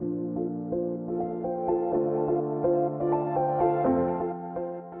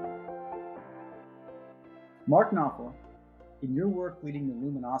Mark Knopfler, in your work leading the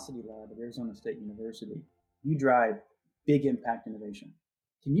Luminosity Lab at Arizona State University, you drive big impact innovation.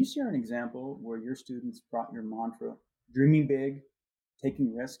 Can you share an example where your students brought your mantra, dreaming big,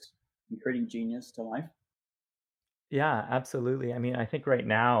 taking risks, and creating genius to life? Yeah, absolutely. I mean, I think right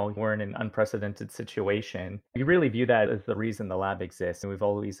now we're in an unprecedented situation. We really view that as the reason the lab exists. And we've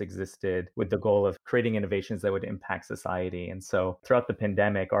always existed with the goal of creating innovations that would impact society. And so throughout the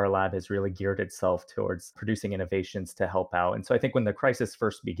pandemic, our lab has really geared itself towards producing innovations to help out. And so I think when the crisis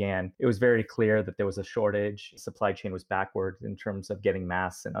first began, it was very clear that there was a shortage. Supply chain was backward in terms of getting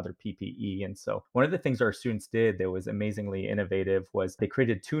masks and other PPE. And so one of the things our students did that was amazingly innovative was they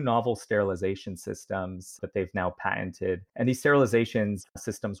created two novel sterilization systems that they've now patented. And these sterilization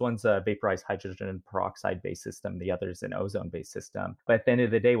systems, one's a vaporized hydrogen peroxide based system, the other is an ozone based system. But at the end of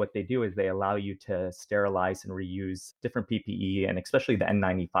the day, what they do is they allow you to sterilize and reuse different PPE and especially the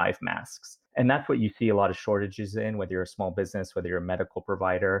N95 masks. And that's what you see a lot of shortages in, whether you're a small business, whether you're a medical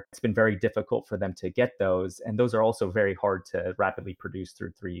provider. It's been very difficult for them to get those. And those are also very hard to rapidly produce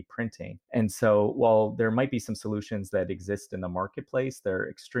through 3D printing. And so while there might be some solutions that exist in the marketplace, they're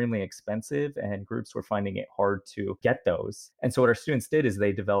extremely expensive and groups were finding it hard to get those. And so what our students did is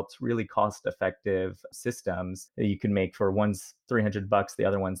they developed really cost effective systems that you can make for one's $300, the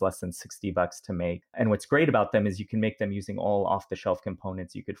other one's less than $60 to make. And what's great about them is you can make them using all off the shelf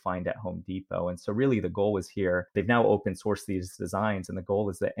components you could find at Home Depot. And so really the goal was here, they've now open sourced these designs. And the goal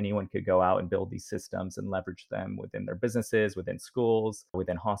is that anyone could go out and build these systems and leverage them within their businesses, within schools,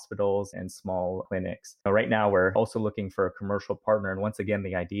 within hospitals and small clinics. Now, right now, we're also looking for a commercial partner. And once again,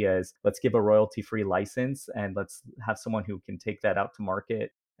 the idea is let's give a royalty-free license and let's have someone who can take that out to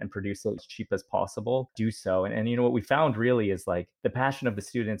market and produce it as cheap as possible, do so. And you know, what we found really is like the passion of the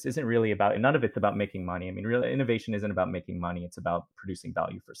students isn't really about, and none of it's about making money. I mean, really, innovation isn't about making money. It's about producing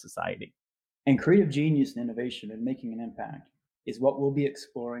value for society. And creative genius and innovation and making an impact is what we'll be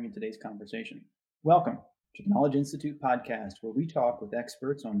exploring in today's conversation. Welcome to the Knowledge Institute podcast, where we talk with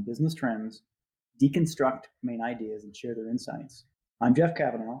experts on business trends, deconstruct main ideas, and share their insights. I'm Jeff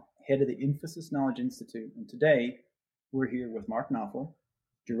Kavanaugh, head of the Infosys Knowledge Institute, and today we're here with Mark Knopfler,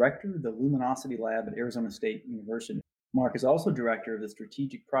 director of the Luminosity Lab at Arizona State University. Mark is also director of the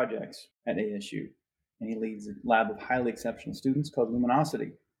strategic projects at ASU, and he leads a lab of highly exceptional students called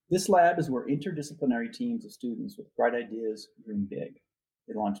Luminosity. This lab is where interdisciplinary teams of students with bright ideas dream big.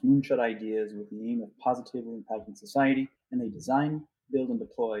 They launch moonshot ideas with the aim of positively impacting society, and they design, build, and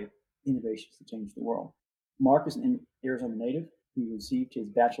deploy innovations to change the world. Mark is an Arizona native. He received his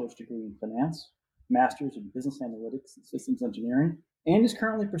bachelor's degree in finance, master's in business analytics and systems engineering, and is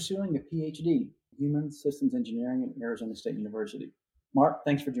currently pursuing a PhD in human systems engineering at Arizona State University. Mark,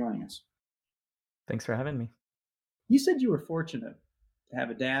 thanks for joining us. Thanks for having me. You said you were fortunate to have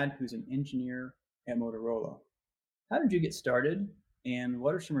a dad who's an engineer at Motorola. How did you get started, and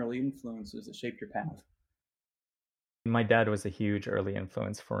what are some early influences that shaped your path? My dad was a huge early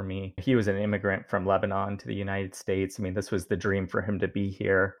influence for me. He was an immigrant from Lebanon to the United States. I mean, this was the dream for him to be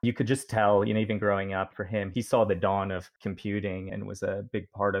here. You could just tell, you know, even growing up for him, he saw the dawn of computing and was a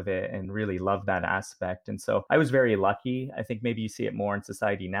big part of it and really loved that aspect. And so I was very lucky. I think maybe you see it more in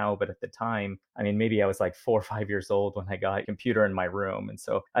society now, but at the time, I mean, maybe I was like 4 or 5 years old when I got a computer in my room. And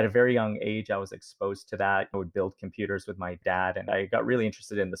so at a very young age, I was exposed to that. I would build computers with my dad, and I got really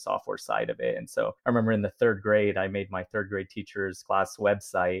interested in the software side of it. And so I remember in the third grade, I made my third grade teacher's class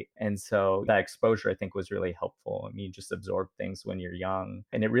website. And so that exposure, I think, was really helpful. I mean, you just absorb things when you're young.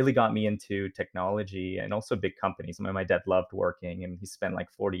 And it really got me into technology and also big companies. I mean, my dad loved working and he spent like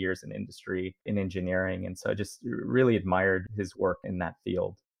 40 years in industry in engineering. And so I just really admired his work in that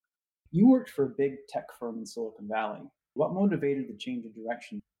field. You worked for a big tech firm in Silicon Valley. What motivated the change of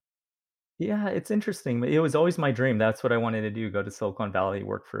direction? Yeah, it's interesting. It was always my dream. That's what I wanted to do, go to Silicon Valley,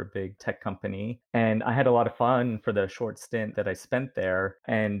 work for a big tech company. And I had a lot of fun for the short stint that I spent there.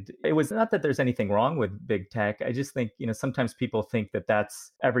 And it was not that there's anything wrong with big tech. I just think, you know, sometimes people think that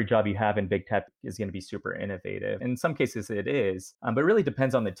that's every job you have in big tech is going to be super innovative. In some cases it is, but it really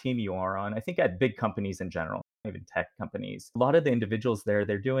depends on the team you are on. I think at big companies in general, even tech companies, a lot of the individuals there,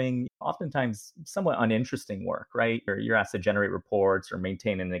 they're doing oftentimes somewhat uninteresting work, right? Or you're asked to generate reports or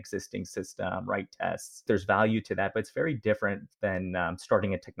maintain an existing system, write tests. There's value to that, but it's very different than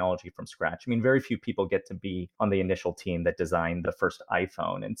starting a technology from scratch. I mean, very few people get to be on the initial team that designed the first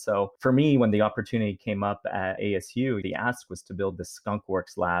iPhone. And so for me, when the opportunity came up at ASU, the ask was to build the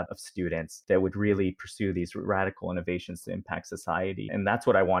skunkworks lab of students that would really pursue these radical innovations to impact society. And that's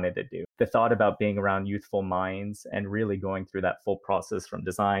what I wanted to do. The thought about being around youthful minds and really going through that full process from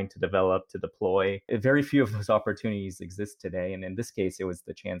design to develop, to deploy. Very few of those opportunities exist today. And in this case, it was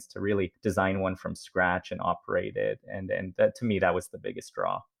the chance to really design one from scratch and operate it. And that, to me, that was the biggest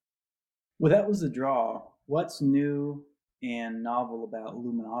draw. Well, that was the draw. What's new and novel about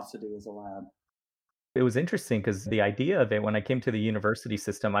Luminosity as a lab? It was interesting because the idea of it, when I came to the university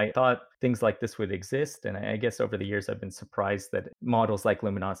system, I thought things like this would exist. And I guess over the years, I've been surprised that models like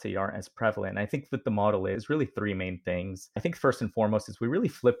Luminosity aren't as prevalent. I think that the model is really three main things. I think first and foremost is we really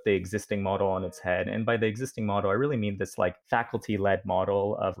flipped the existing model on its head. And by the existing model, I really mean this like faculty-led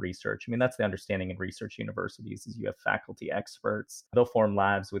model of research. I mean, that's the understanding in research universities is you have faculty experts. They'll form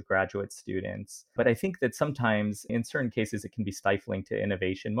labs with graduate students. But I think that sometimes in certain cases, it can be stifling to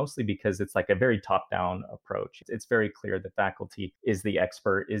innovation, mostly because it's like a very top-down approach. It's very clear that faculty is the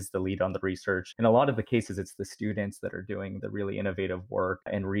expert, is the lead on the research. In a lot of the cases, it's the students that are doing the really innovative work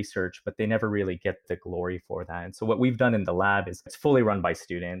and research, but they never really get the glory for that. And so what we've done in the lab is it's fully run by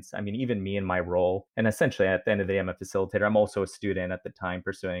students. I mean, even me in my role, and essentially at the end of the day, I'm a facilitator. I'm also a student at the time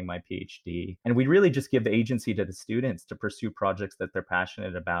pursuing my PhD. And we really just give the agency to the students to pursue projects that they're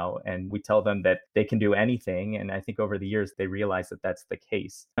passionate about. And we tell them that they can do anything. And I think over the years, they realize that that's the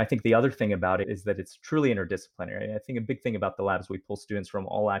case. I think the other thing about it is that it's truly interdisciplinary. I think a big thing about the lab is we pull students from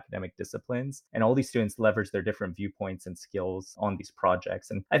all academic disciplines, and all these students leverage their different viewpoints and skills on these projects.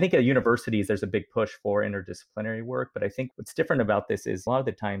 And I think at universities, there's a big push for interdisciplinary work. But I think what's different about this is a lot of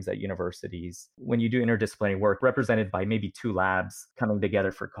the times at universities, when you do interdisciplinary work represented by maybe two labs coming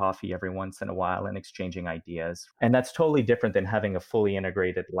together for coffee every once in a while and exchanging ideas. And that's totally different than having a fully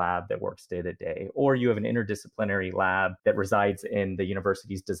integrated lab that works day to day. Or you have an interdisciplinary lab that resides in the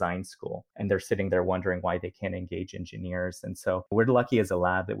university's design school, and they're sitting there wondering why they can't engage engineers. And so we're lucky as a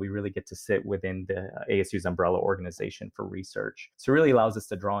lab that we really get to sit within the ASU's umbrella organization for research. So it really allows us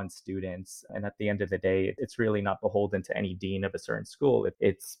to draw in students. And at the end of the day, it's really not beholden to any dean of a certain school.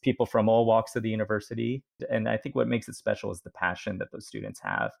 It's people from all walks of the university. And I think what makes it special is the passion that those students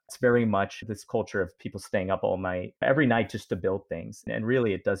have. It's very much this culture of people staying up all night, every night just to build things. And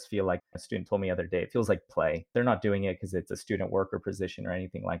really, it does feel like a student told me the other day, it feels like play. They're not doing it because it's a student worker position or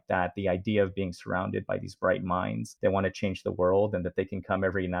anything like that. The idea of being surrounded by these bright minds that want to change the world and that they can come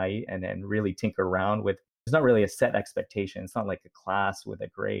every night and really tinker around with. There's not really a set expectation. It's not like a class with a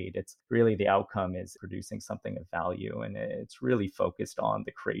grade. It's really the outcome is producing something of value. And it's really focused on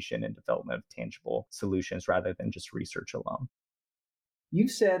the creation and development of tangible solutions rather than just research alone.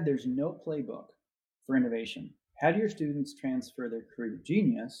 You've said there's no playbook for innovation. How do your students transfer their creative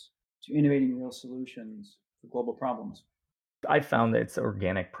genius to innovating real solutions for global problems? I found that it's an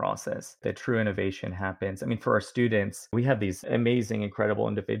organic process, that true innovation happens. I mean, for our students, we have these amazing, incredible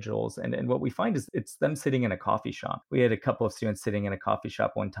individuals. And what we find is it's them sitting in a coffee shop. We had a couple of students sitting in a coffee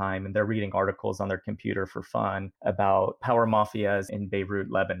shop one time, and they're reading articles on their computer for fun about power mafias in Beirut,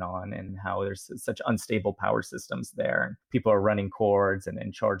 Lebanon, and how there's such unstable power systems there. And people are running cords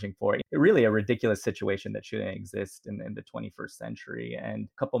and charging for it. Really a ridiculous situation that shouldn't exist in the 21st century. And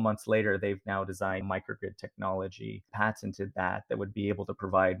a couple months later, they've now designed microgrid technology, patented that would be able to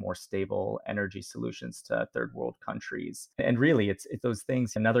provide more stable energy solutions to third world countries. And really, it's those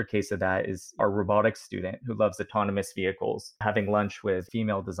things. Another case of that is our robotics student who loves autonomous vehicles, having lunch with a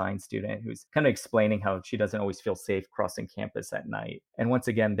female design student who's kind of explaining how she doesn't always feel safe crossing campus at night. And once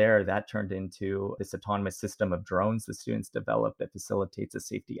again, that turned into this autonomous system of drones the students developed that facilitates a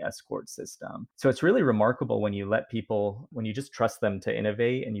safety escort system. So it's really remarkable when you let people, when you just trust them to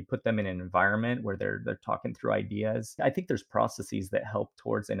innovate and you put them in an environment where they're talking through ideas. I think there's processes that help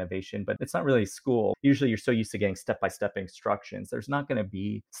towards innovation, but it's not really school. Usually you're so used to getting step-by-step instructions. There's not going to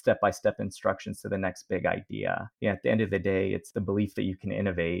be step-by-step instructions to the next big idea. Yeah, at the end of the day, it's the belief that you can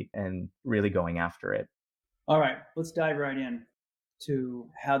innovate and really going after it. All right, let's dive right in to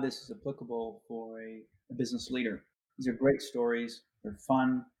how this is applicable for a business leader. These are great stories. They're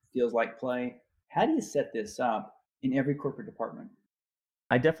fun, feels like play. How do you set this up in every corporate department?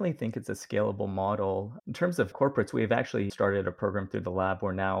 I definitely think it's a scalable model. In terms of corporates, we've actually started a program through the lab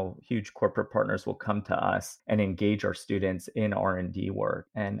where now huge corporate partners will come to us and engage our students in R&D work.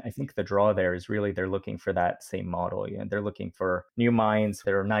 And I think the draw there is really they're looking for that same model. And they're looking for new minds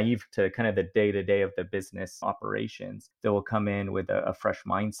that are naive to kind of the day-to-day of the business operations that will come in with a fresh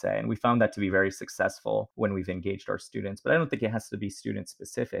mindset. And we found that to be very successful when we've engaged our students. But I don't think it has to be student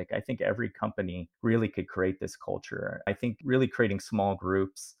specific. I think every company really could create this culture. I think really creating small groups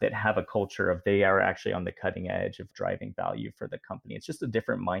that have a culture of they are actually on the cutting edge of driving value for the company. It's just a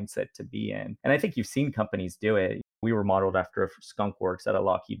different mindset to be in. And I think you've seen companies do it. We were modeled after Skunkworks at a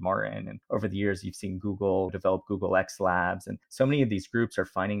Lockheed Martin. And over the years, you've seen Google develop Google X Labs. And so many of these groups are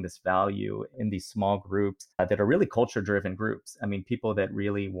finding this value in these small groups that are really culture driven groups. I mean, people that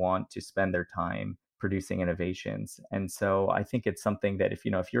really want to spend their time producing innovations. And so I think it's something that if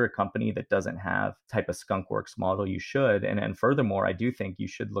you're a company that doesn't have type of skunkworks model, you should. And furthermore, I do think you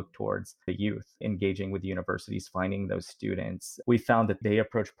should look towards the youth, engaging with universities, finding those students. We found that they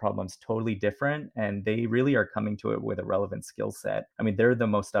approach problems totally different and they really are coming to it with a relevant skill set. I mean, they're the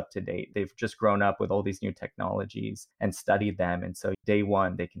most up to date. They've just grown up with all these new technologies and studied them. And so day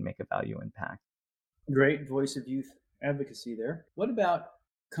one, they can make a value impact. Great voice of youth advocacy there. What about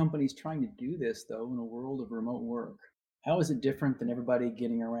companies trying to do this, though, in a world of remote work? How is it different than everybody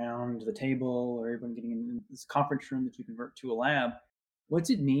getting around the table or everyone getting in this conference room that you convert to a lab? What's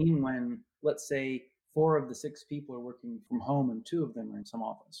it mean when, let's say, 4 of the 6 people are working from home and 2 of them are in some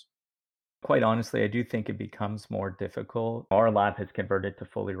office? Quite honestly, I do think it becomes more difficult. Our lab has converted to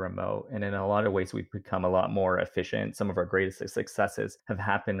fully remote, and in a lot of ways, we've become a lot more efficient. Some of our greatest successes have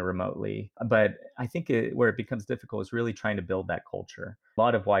happened remotely. But I think where it becomes difficult is really trying to build that culture. A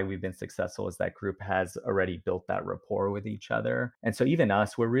lot of why we've been successful is that group has already built that rapport with each other. And so, even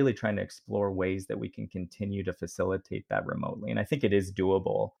us, we're really trying to explore ways that we can continue to facilitate that remotely. And I think it is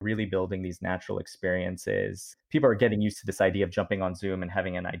doable, really building these natural experiences. People are getting used to this idea of jumping on Zoom and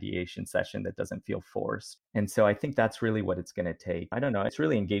having an ideation session that doesn't feel forced. And so I think that's really what it's going to take. I don't know. It's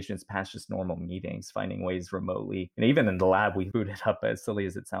really engagements past just normal meetings, finding ways remotely. And even in the lab, we booted up, as silly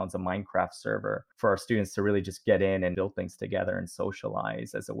as it sounds, a Minecraft server for our students to really just get in and build things together and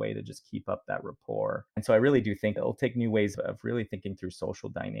socialize as a way to just keep up that rapport. And so I really do think it'll take new ways of really thinking through social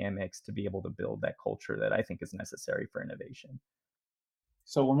dynamics to be able to build that culture that I think is necessary for innovation.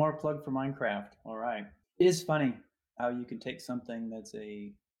 So, one more plug for Minecraft. All right. It is funny how you can take something that's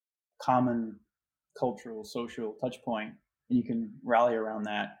a common cultural, social touch point, and you can rally around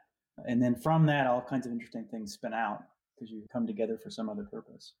that. And then from that, all kinds of interesting things spin out because you come together for some other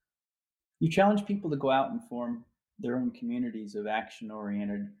purpose. You challenge people to go out and form their own communities of action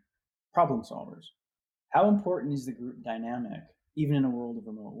oriented problem solvers. How important is the group dynamic, even in a world of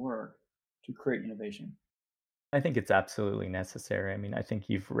remote work, to create innovation? I think it's absolutely necessary. I mean, I think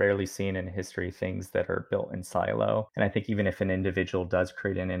you've rarely seen in history things that are built in silo. And I think even if an individual does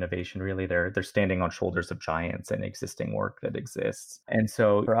create an innovation, really they're standing on shoulders of giants and existing work that exists. And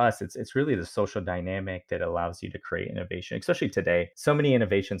so for us, it's really the social dynamic that allows you to create innovation, especially today. So many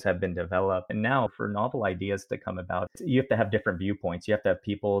innovations have been developed. And now for novel ideas to come about, you have to have different viewpoints. You have to have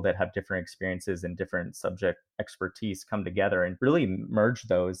people that have different experiences and different subject expertise come together and really merge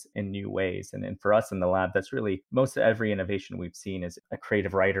those in new ways. And for us in the lab, that's really most every innovation we've seen is a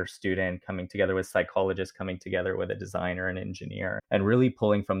creative writer student coming together with psychologists, coming together with a designer and engineer, and really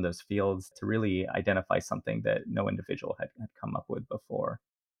pulling from those fields to really identify something that no individual had come up with before.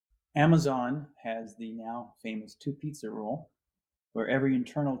 Amazon has the now famous 2 pizza rule, where every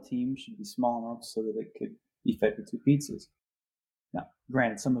internal team should be small enough so that it could be fed with 2 pizzas. Now,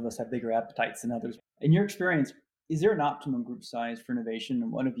 granted, some of us have bigger appetites than others. In your experience, is there an optimum group size for innovation,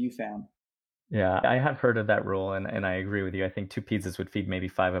 and what have you found? Yeah, I have heard of that rule, and I agree with you. I think 2 pizzas would feed maybe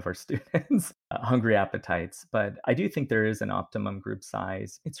 5 of our students' hungry appetites. But I do think there is an optimum group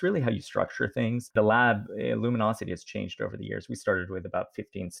size. It's really how you structure things. The lab, Luminosity, has changed over the years. We started with about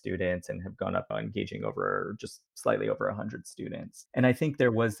 15 students and have gone up engaging over just slightly over 100 students. And I think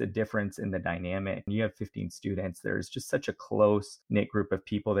there was a difference in the dynamic. When you have 15 students, there's just such a close knit group of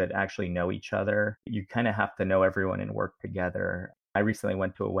people that actually know each other. You kind of have to know everyone and work together. I recently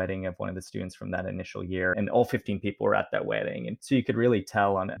went to a wedding of one of the students from that initial year, and all 15 people were at that wedding. And so you could really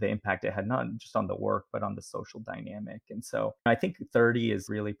tell on the impact it had, not just on the work, but on the social dynamic. And so I think 30 is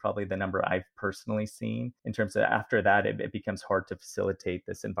really probably the number I've personally seen in terms of after that, it becomes hard to facilitate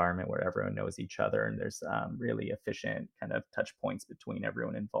this environment where everyone knows each other and there's really efficient kind of touch points between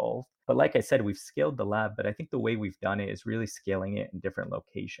everyone involved. But like I said, we've scaled the lab, but I think the way we've done it is really scaling it in different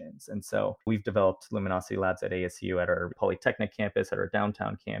locations. And so we've developed Luminosity Labs at ASU, at our Polytechnic campus, at our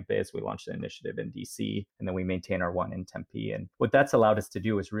downtown campus. We launched an initiative in DC, and then we maintain our one in Tempe. And what that's allowed us to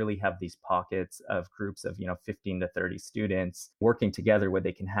do is really have these pockets of groups of 15 to 30 students working together where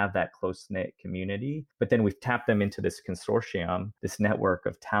they can have that close-knit community. But then we've tapped them into this consortium, this network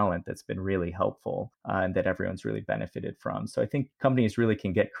of talent that's been really helpful and that everyone's really benefited from. So I think companies really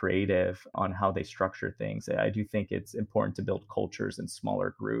can get creative on how they structure things. I do think it's important to build cultures in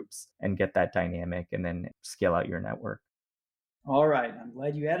smaller groups and get that dynamic and then scale out your network. All right. I'm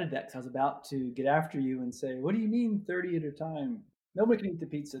glad you added that because I was about to get after you and say, what do you mean 30 at a time? Nobody can eat the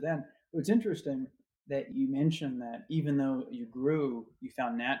pizza then. What's interesting that you mentioned that even though you grew, you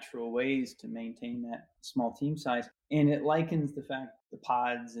found natural ways to maintain that small team size. And it likens the fact the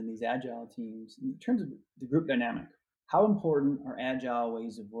pods and these agile teams in terms of the group dynamic. How important are agile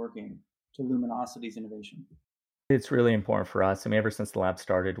ways of working to Luminosity's innovation? It's really important for us. I mean, ever since the lab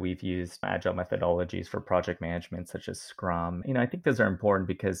started, we've used agile methodologies for project management, such as Scrum. I think those are important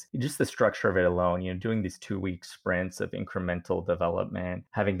because just the structure of it alone, doing these 2 week sprints of incremental development,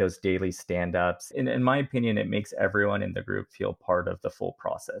 having those daily stand ups, in my opinion, it makes everyone in the group feel part of the full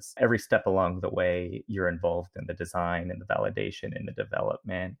process. Every step along the way, you're involved in the design and the validation and the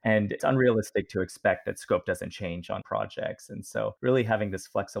development. And it's unrealistic to expect that scope doesn't change on projects. And so, really having this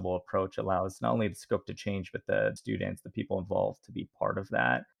flexible approach allows not only the scope to change, but the students, the people involved to be part of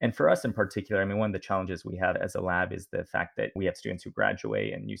that. And for us in particular, I mean, one of the challenges we have as a lab is the fact that we have students who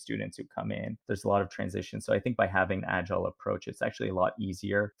graduate and new students who come in. There's a lot of transition. So I think by having an agile approach, it's actually a lot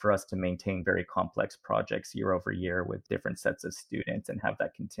easier for us to maintain very complex projects year over year with different sets of students and have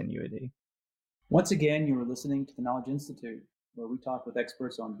that continuity. Once again, you are listening to the Knowledge Institute, where we talk with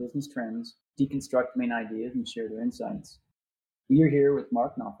experts on business trends, deconstruct main ideas, and share their insights. We are here with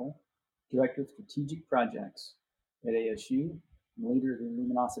Mark Knopfel, Director of Strategic Projects at ASU and leader of the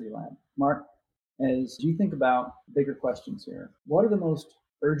Luminosity Lab. Mark, as you think about bigger questions here, what are the most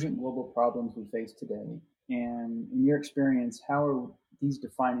urgent global problems we face today? And in your experience, how are these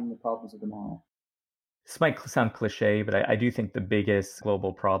defining the problems of tomorrow? This might sound cliche, but I do think the biggest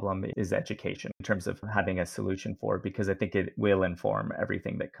global problem is education in terms of having a solution for it, because I think it will inform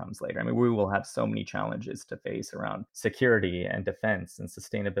everything that comes later. I mean, we will have so many challenges to face around security and defense and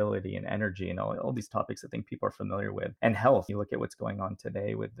sustainability and energy and all these topics I think people are familiar with. And health, you look at what's going on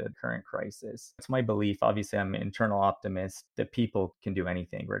today with the current crisis. It's my belief, obviously, I'm an internal optimist, that people can do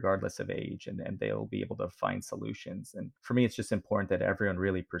anything regardless of age and they'll be able to find solutions. And for me, it's just important that everyone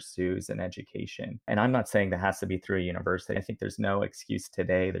really pursues an education. And I'm not saying that has to be through a university. I think there's no excuse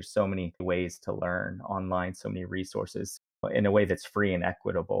today. There's so many ways to learn online, so many resources in a way that's free and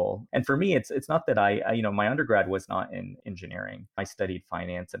equitable. And for me, it's not that my undergrad was not in engineering. I studied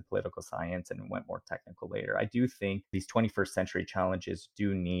finance and political science and went more technical later. I do think these 21st century challenges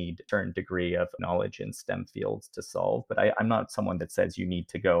do need a certain degree of knowledge in STEM fields to solve. But I'm not someone that says you need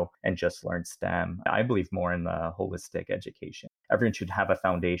to go and just learn STEM. I believe more in the holistic education. Everyone should have a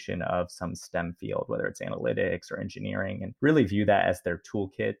foundation of some STEM field, whether it's analytics or engineering, and really view that as their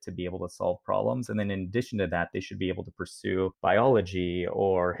toolkit to be able to solve problems. And then in addition to that, they should be able to pursue biology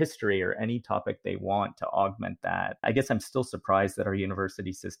or history or any topic they want to augment that. I guess I'm still surprised that our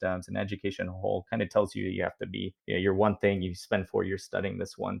university systems and education as a whole kind of tells you have to be, you're one thing, you spend 4 years studying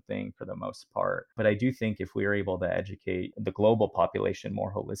this one thing for the most part. But I do think if we are able to educate the global population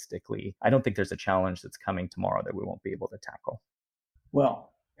more holistically, I don't think there's a challenge that's coming tomorrow that we won't be able to tackle.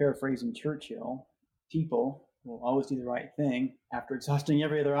 Well, paraphrasing Churchill, people will always do the right thing after exhausting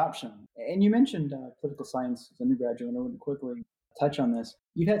every other option. And you mentioned political science as undergraduate, and I would quickly touch on this.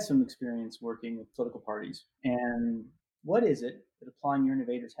 You've had some experience working with political parties. And what is it that, applying your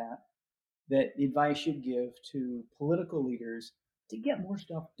innovator's hat, that the advice you'd give to political leaders to get more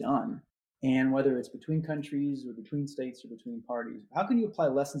stuff done? And whether it's between countries or between states or between parties, how can you apply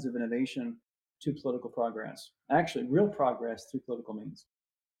lessons of innovation to political progress? Actually, real progress through political means.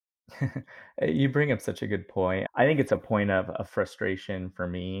 You bring up such a good point. I think it's a point of frustration for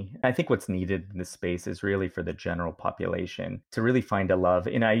me. I think what's needed in this space is really for the general population to really find a love.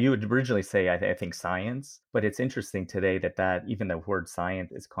 You would originally say, I think science, but it's interesting today that even the word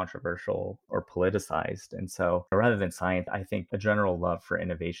science is controversial or politicized. And so rather than science, I think a general love for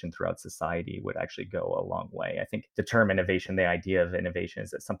innovation throughout society would actually go a long way. I think the term innovation, the idea of innovation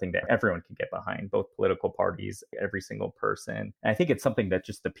is something that everyone can get behind, both political parties, every single person. And I think it's something that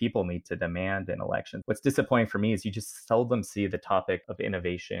just the people need to demand in elections. What's disappointing for me is you just seldom see the topic of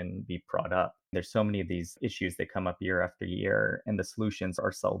innovation be brought up. There's so many of these issues that come up year after year, and the solutions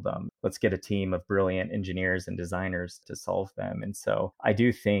are seldom. Let's get a team of brilliant engineers and designers to solve them. And so I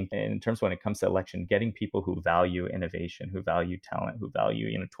do think, in terms of when it comes to election, getting people who value innovation, who value talent, who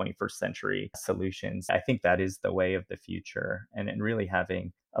value 21st century solutions, I think that is the way of the future. And really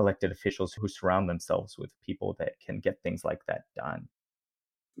having elected officials who surround themselves with people that can get things like that done.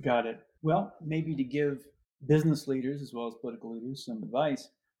 Got it. Well, maybe to give business leaders as well as political leaders some advice,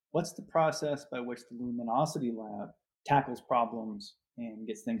 what's the process by which the Luminosity Lab tackles problems and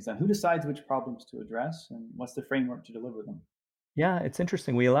gets things done? Who decides which problems to address, and what's the framework to deliver them? Yeah, it's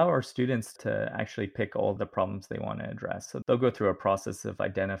interesting. We allow our students to actually pick all the problems they want to address. So they'll go through a process of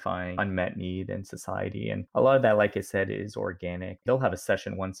identifying unmet need in society. And a lot of that, like I said, is organic. They'll have a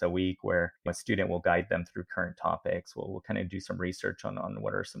session once a week where a student will guide them through current topics. We'll kind of do some research on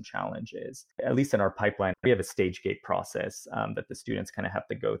what are some challenges. At least in our pipeline, we have a stage gate process that the students kind of have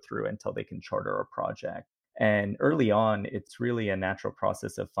to go through until they can charter a project. And early on, it's really a natural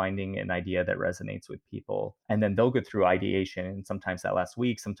process of finding an idea that resonates with people. And then they'll go through ideation. And sometimes that lasts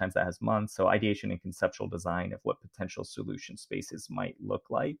weeks, sometimes that has months. So, ideation and conceptual design of what potential solution spaces might look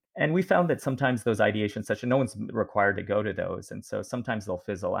like. And we found that sometimes those ideation sessions, no one's required to go to those. And so sometimes they'll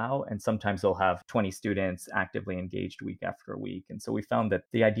fizzle out, and sometimes they'll have 20 students actively engaged week after week. And so we found that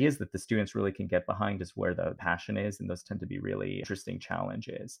the ideas that the students really can get behind is where the passion is. And those tend to be really interesting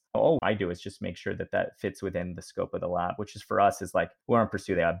challenges. All I do is just make sure that that fits within the scope of the lab, which is for us is like we're on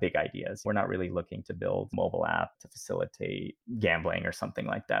pursuit of big ideas. We're not really looking to build mobile app to facilitate gambling or something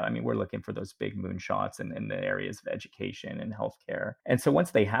like that. I mean, we're looking for those big moonshots in the areas of education and healthcare. And so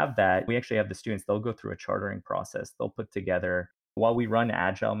once they have that, we actually have the students, they'll go through a chartering process. They'll put together while we run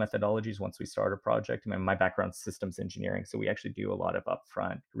agile methodologies once we start a project. I mean, my background's systems engineering, so we actually do a lot of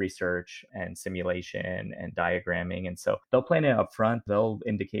upfront research and simulation and diagramming. And so they'll plan it upfront. They'll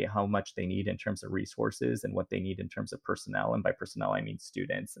indicate how much they need in terms of resources and what they need in terms of personnel. And by personnel, I mean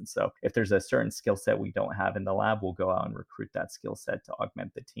students. And so if there's a certain skill set we don't have in the lab, we'll go out and recruit that skill set to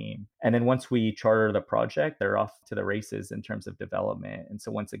augment the team. And then once we charter the project, they're off to the races in terms of development. And so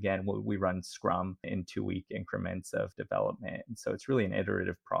once again, we run Scrum in 2-week increments of development. And so it's really an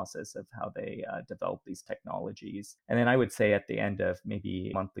iterative process of how they develop these technologies. And then I would say at the end of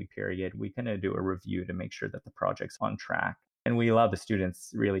maybe a monthly period, we kind of do a review to make sure that the project's on track. And we allow the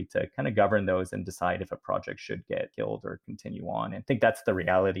students really to kind of govern those and decide if a project should get killed or continue on. And I think that's the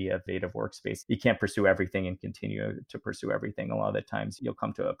reality of Native Workspace. You can't pursue everything and continue to pursue everything. A lot of the times you'll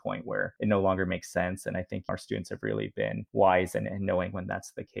come to a point where it no longer makes sense. And I think our students have really been wise in knowing when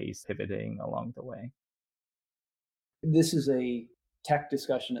that's the case, pivoting along the way. This is a tech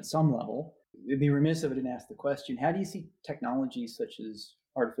discussion at some level. It'd be remiss if I didn't ask the question, how do you see technologies such as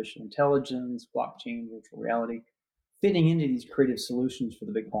artificial intelligence, blockchain, virtual reality fitting into these creative solutions for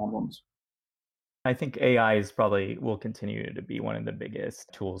the big problems? I think AI is probably will continue to be one of the biggest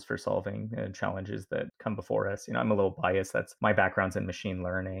tools for solving challenges that come before us. I'm a little biased. That's my background's in machine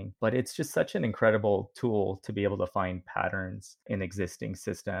learning, but it's just such an incredible tool to be able to find patterns in existing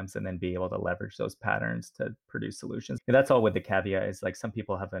systems and then be able to leverage those patterns to produce solutions. And that's all with the caveat is like some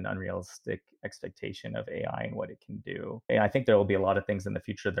people have an unrealistic expectation of AI and what it can do. And I think there will be a lot of things in the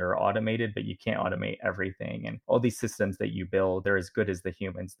future that are automated, but you can't automate everything. And all these systems that you build, they're as good as the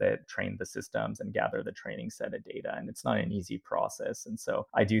humans that train the systems and gather the training set of data. And it's not an easy process. And so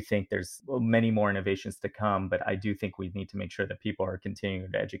I do think there's many more innovations to come, but I do think we need to make sure that people are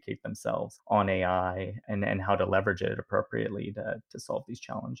continuing to educate themselves on AI and how to leverage it appropriately to solve these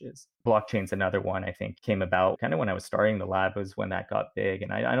challenges. Blockchain's another one I think came about kind of when I was starting the lab was when that got big.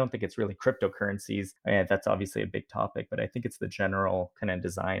 And I don't think it's really cryptocurrencies. That's obviously a big topic, but I think it's the general kind of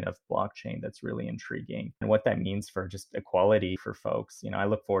design of blockchain that's really intriguing and what that means for just equality for folks. I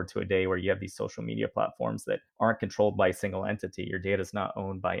look forward to a day where you have these social media platforms that aren't controlled by a single entity. Your data is not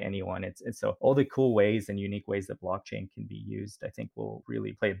owned by anyone. It's so all the cool ways and unique ways that blockchain can be used, I think will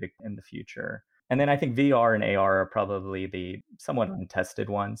really play a big in the future. And then I think VR and AR are probably the somewhat untested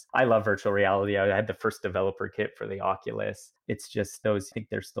ones. I love virtual reality. I had the first developer kit for the Oculus. It's just those, I think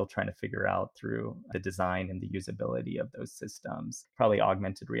they're still trying to figure out through the design and the usability of those systems. Probably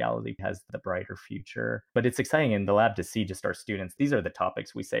augmented reality has the brighter future. But it's exciting in the lab to see just our students. These are the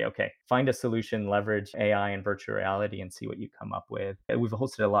topics we say, okay, find a solution, leverage AI and virtual reality and see what you come up with. We've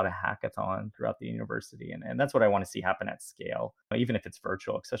hosted a lot of hackathons throughout the university. And that's what I want to see happen at scale, even if it's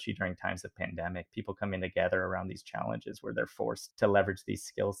virtual, especially during times of pandemic. People coming together around these challenges where they're forced to leverage these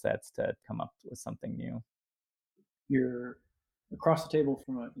skill sets to come up with something new. You're across the table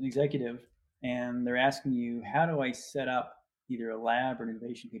from an executive and they're asking you, how do I set up either a lab or an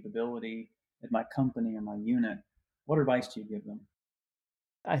innovation capability at my company or my unit? What advice do you give them?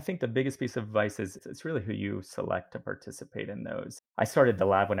 I think the biggest piece of advice is it's really who you select to participate in those. I started the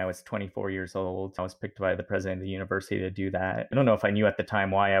lab when I was 24 years old. I was picked by the president of the university to do that. I don't know if I knew at the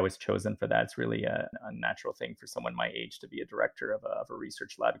time why I was chosen for that. It's really a unnatural thing for someone my age to be a director of a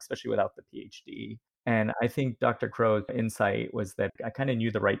research lab, especially without the PhD. And I think Dr. Crow's insight was that I kind of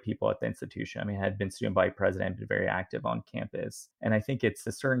knew the right people at the institution. I mean, I had been student body president, been very active on campus. And I think it's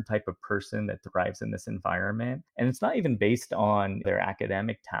a certain type of person that thrives in this environment. And it's not even based on their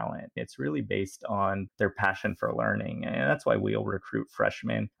academic talent, it's really based on their passion for learning. And that's why we'll recruit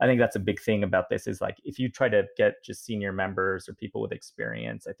freshmen. I think that's a big thing about this is like if you try to get just senior members or people with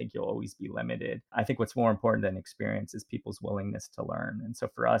experience, I think you'll always be limited. I think what's more important than experience is people's willingness to learn. And so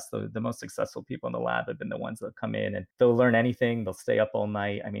for us, the most successful people in the lab have been the ones that come in and they'll learn anything, they'll stay up all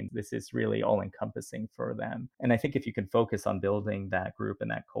night. I mean, this is really all encompassing for them. And I think if you can focus on building that group and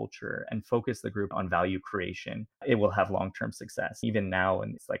that culture and focus the group on value creation, it will have long-term success. Even now,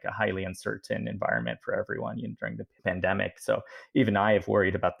 and it's like a highly uncertain environment for everyone, during the pandemic. So even I have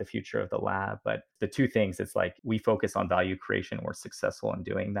worried about the future of the lab. But the two things, it's like we focus on value creation, we're successful in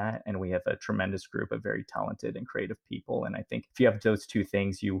doing that. And we have a tremendous group of very talented and creative people. And I think if you have those two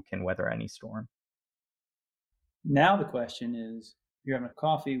things, you can weather any storm. Now the question is, you're having a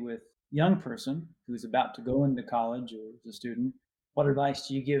coffee with a young person who's about to go into college or is a student. What advice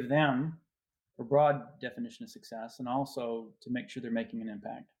do you give them for broad definition of success and also to make sure they're making an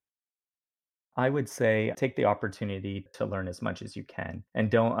impact? I would say take the opportunity to learn as much as you can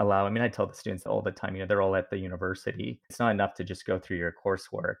and don't allow, I mean, I tell the students all the time, they're all at the university. It's not enough to just go through your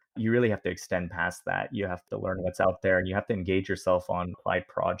coursework. You really have to extend past that. You have to learn what's out there and you have to engage yourself on applied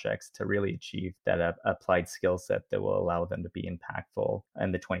projects to really achieve that applied skill set that will allow them to be impactful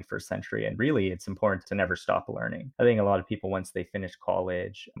in the 21st century. And really, it's important to never stop learning. I think a lot of people, once they finish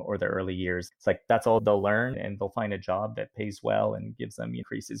college or their early years, it's like that's all they'll learn and they'll find a job that pays well and gives them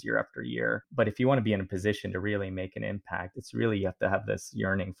increases year after year. But if you want to be in a position to really make an impact, it's really you have to have this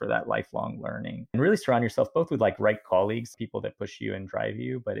yearning for that lifelong learning and really surround yourself both with like right colleagues, people that push you and drive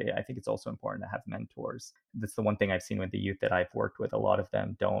you. But I think it's also important to have mentors. That's the one thing I've seen with the youth that I've worked with. A lot of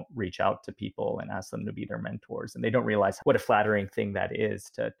them don't reach out to people and ask them to be their mentors, and they don't realize what a flattering thing that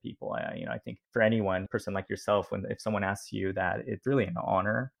is to people. I think for anyone, person like yourself, when if someone asks you that, it's really an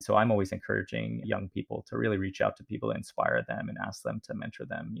honor. So I'm always encouraging young people to really reach out to people to inspire them and ask them to mentor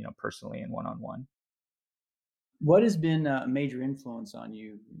them, personally and one on one. What has been a major influence on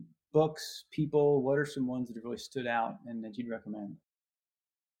you? Books, people, what are some ones that have really stood out and that you'd recommend?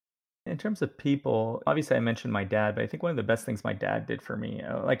 In terms of people, obviously I mentioned my dad, but I think one of the best things my dad did for me,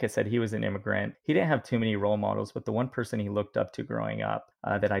 like I said, he was an immigrant. He didn't have too many role models, but the one person he looked up to growing up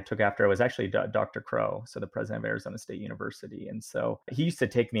that I took after was actually Dr. Crow, so the president of Arizona State University. And so he used to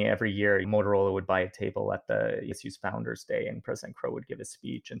take me every year. Motorola would buy a table at the ASU's Founders Day, and President Crow would give a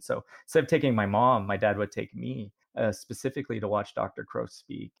speech. And so instead of taking my mom, my dad would take me. Specifically to watch Dr. Crow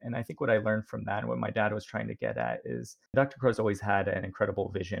speak. And I think what I learned from that and what my dad was trying to get at is Dr. Crow's always had an incredible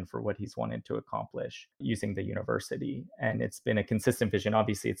vision for what he's wanted to accomplish using the university. And it's been a consistent vision.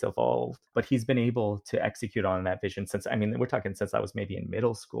 Obviously, it's evolved, but he's been able to execute on that vision since, I mean, we're talking since I was maybe in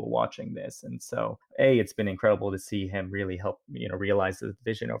middle school watching this. And so, it's been incredible to see him really help, realize the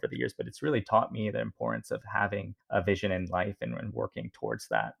vision over the years, but it's really taught me the importance of having a vision in life and working towards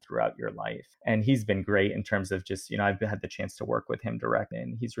that throughout your life. And he's been great in terms of just, I've had the chance to work with him directly,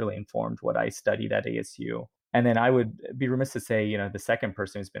 and he's really informed what I studied at ASU. And then I would be remiss to say, the second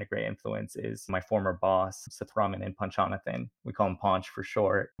person who's been a great influence is my former boss, Sitharaman Panchonathan. We call him Panch for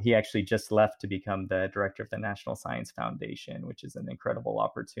short. He actually just left to become the director of the National Science Foundation, which is an incredible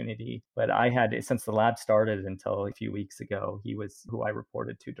opportunity. But I had, since the lab started until a few weeks ago, he was who I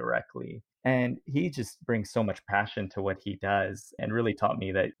reported to directly. And he just brings so much passion to what he does and really taught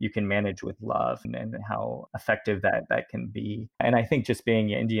me that you can manage with love and how effective that can be. And I think just being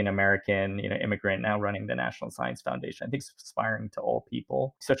Indian American, immigrant now running the National Science Foundation, I think it's inspiring to all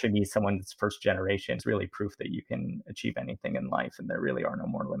people. Especially me, someone that's first generation, is really proof that you can achieve anything in life and there really are no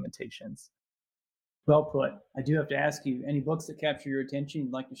more limitations. Well put. I do have to ask you, any books that capture your attention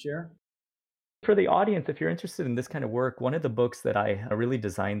you'd like to share? For the audience, if you're interested in this kind of work, one of the books that I really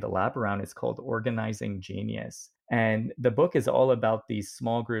designed the lab around is called Organizing Genius. And the book is all about these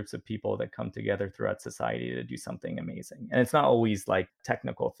small groups of people that come together throughout society to do something amazing. And it's not always like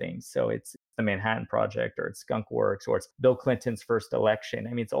technical things. So it's the Manhattan Project or it's Skunk Works or it's Bill Clinton's first election. I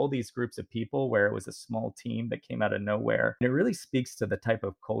mean, it's all these groups of people where it was a small team that came out of nowhere. And it really speaks to the type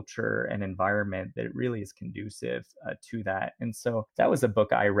of culture and environment that really is conducive to that. And so that was a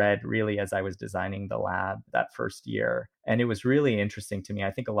book I read really as I was designing the lab that first year. And it was really interesting to me.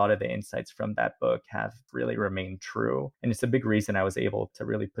 I think a lot of the insights from that book have really remained true. And it's a big reason I was able to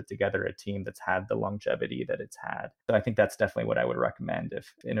really put together a team that's had the longevity that it's had. So I think that's definitely what I would recommend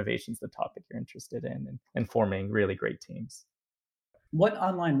if innovation is the topic you're interested in and forming really great teams. What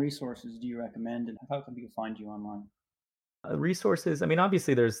online resources do you recommend and how can people find you online? Resources, I mean,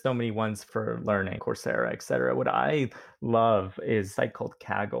 obviously, there's so many ones for learning, Coursera, et cetera. What I love is a site called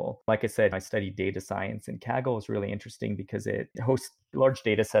Kaggle. Like I said, I studied data science, and Kaggle is really interesting because it hosts large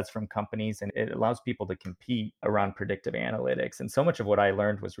data sets from companies and it allows people to compete around predictive analytics. And so much of what I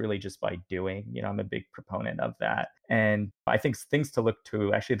learned was really just by doing. I'm a big proponent of that. And I think things to look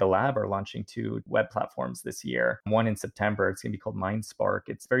to, actually, the lab are launching 2 web platforms this year. One in September, it's going to be called MindSpark.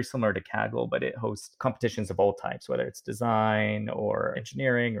 It's very similar to Kaggle, but it hosts competitions of all types, whether it's design or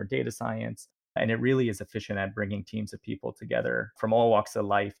engineering or data science. And it really is efficient at bringing teams of people together from all walks of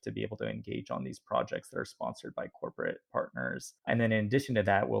life to be able to engage on these projects that are sponsored by corporate partners. And then in addition to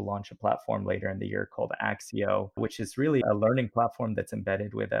that, we'll launch a platform later in the year called Axio, which is really a learning platform that's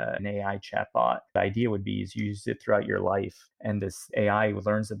embedded with an AI chatbot. The idea would be is you use it throughout your life. And this AI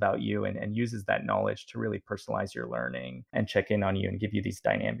learns about you and uses that knowledge to really personalize your learning and check in on you and give you these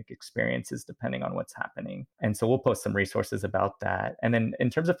dynamic experiences depending on what's happening. And so we'll post some resources about that. And then in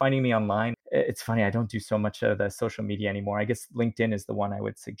terms of finding me online, it's funny, I don't do so much of the social media anymore. I guess LinkedIn is the one I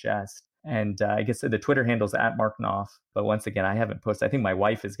would suggest. And I guess the Twitter handle's at Mark Knopf. But once again, I haven't posted. I think my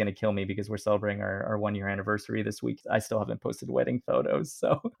wife is going to kill me because we're celebrating our 1-year anniversary this week. I still haven't posted wedding photos.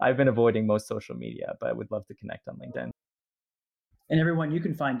 So I've been avoiding most social media, but I would love to connect on LinkedIn. And everyone, you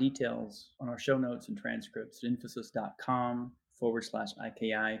can find details on our show notes and transcripts at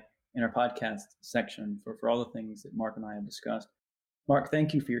infosys.com/IKI in our podcast section for all the things that Mark and I have discussed. Mark,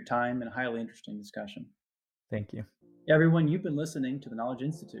 thank you for your time and a highly interesting discussion. Thank you. Everyone, you've been listening to the Knowledge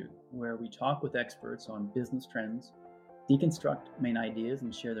Institute, where we talk with experts on business trends, deconstruct main ideas,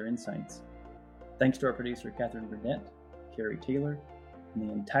 and share their insights. Thanks to our producer, Catherine Burnett, Carrie Taylor, and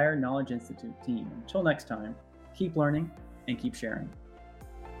the entire Knowledge Institute team. Until next time, keep learning and keep sharing.